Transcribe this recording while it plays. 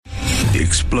The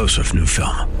explosive new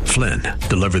film, Flynn,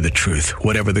 Deliver the Truth,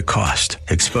 Whatever the Cost,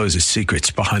 exposes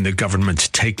secrets behind the government's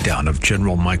takedown of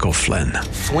General Michael Flynn.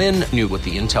 Flynn knew what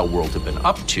the intel world had been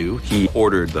up to. He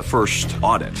ordered the first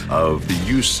audit of the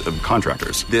use of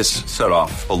contractors. This set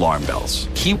off alarm bells.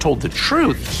 He told the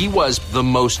truth. He was the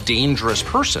most dangerous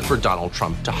person for Donald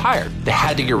Trump to hire. They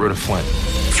had to get rid of Flynn.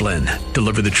 Flynn,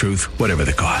 Deliver the Truth, Whatever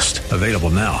the Cost. Available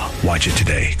now. Watch it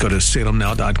today. Go to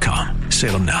salemnow.com.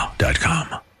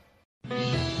 salemnow.com.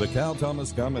 The Cal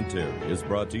Thomas Commentary is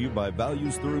brought to you by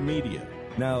Values Through Media.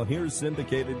 Now here's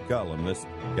syndicated columnist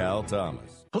Cal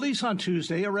Thomas. Police on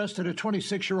Tuesday arrested a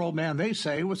 26-year-old man they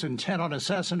say was intent on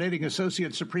assassinating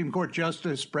Associate Supreme Court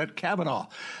Justice Brett Kavanaugh.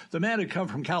 The man had come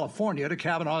from California to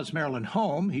Kavanaugh's Maryland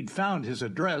home. He'd found his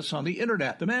address on the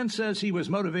internet. The man says he was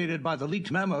motivated by the leaked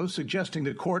memo suggesting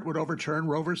the court would overturn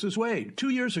Roe v. Wade. 2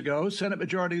 years ago, Senate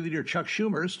Majority Leader Chuck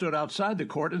Schumer stood outside the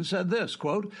court and said this,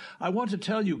 quote, "I want to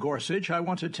tell you, Gorsuch, I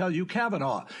want to tell you,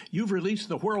 Kavanaugh, you've released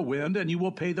the whirlwind and you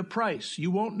will pay the price.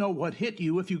 You won't know what hit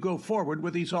you if you go forward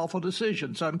with these awful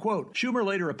decisions," unquote. Schumer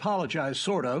later apologized,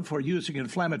 sort of, for using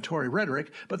inflammatory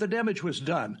rhetoric, but the damage was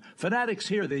done. Fanatics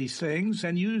hear these things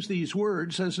and use these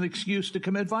words as an excuse to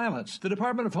commit violence. The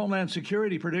Department of Homeland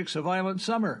Security predicts a violent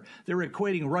summer. They're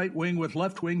equating right-wing with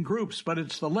left-wing groups, but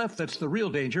it's the left that's the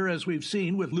real danger, as we've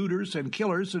seen with looters and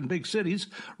killers in big cities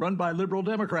run by liberal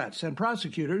Democrats and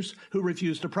prosecutors who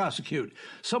refuse to prosecute.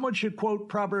 Someone should quote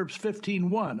Proverbs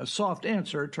 15:1, "A soft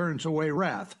answer turns away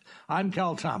wrath." I'm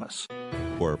Cal Thomas.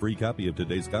 For a free copy of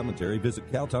today's commentary, visit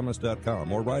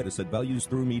calthomas.com or write us at Values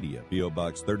Through Media, P.O.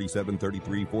 Box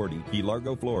 373340, Key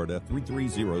Largo, Florida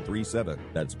 33037.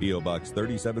 That's P.O. Box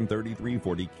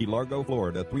 373340, Key Largo,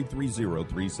 Florida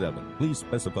 33037. Please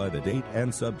specify the date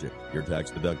and subject. Your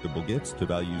tax-deductible gifts to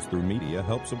Values Through Media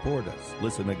help support us.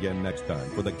 Listen again next time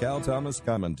for the Cal Thomas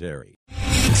Commentary.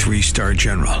 3-star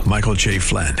General Michael J.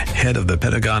 Flynn, head of the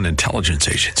Pentagon Intelligence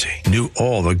Agency, knew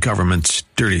all the government's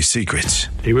dirty secrets.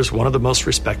 He was one of the most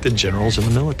respected generals in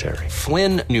the military.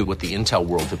 Flynn knew what the intel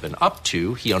world had been up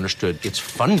to. He understood its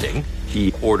funding.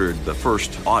 He ordered the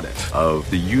first audit of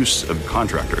the use of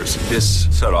contractors. This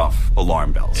set off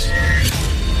alarm bells.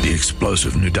 The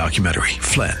explosive new documentary,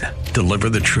 Flynn, Deliver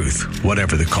the Truth,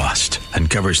 Whatever the Cost,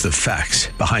 uncovers the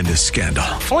facts behind this scandal.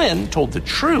 Flynn told the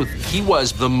truth. He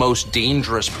was the most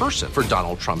dangerous person for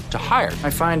Donald Trump to hire. I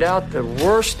find out the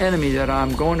worst enemy that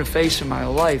I'm going to face in my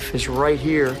life is right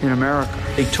here in America.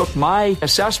 They took my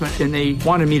assessment and they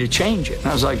wanted me to change it. And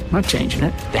I was like, I'm not changing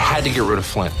it. They had to get rid of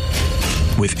Flynn.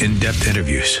 With in-depth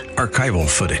interviews, archival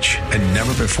footage, and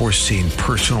never-before-seen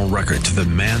personal records of the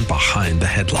man behind the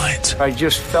headlines. I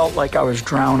just felt like I was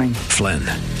drowning. Flynn,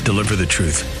 Deliver the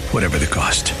Truth, Whatever the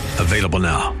Cost. Available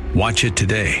now. Watch it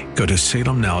today. Go to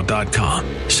salemnow.com.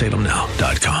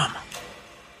 salemnow.com.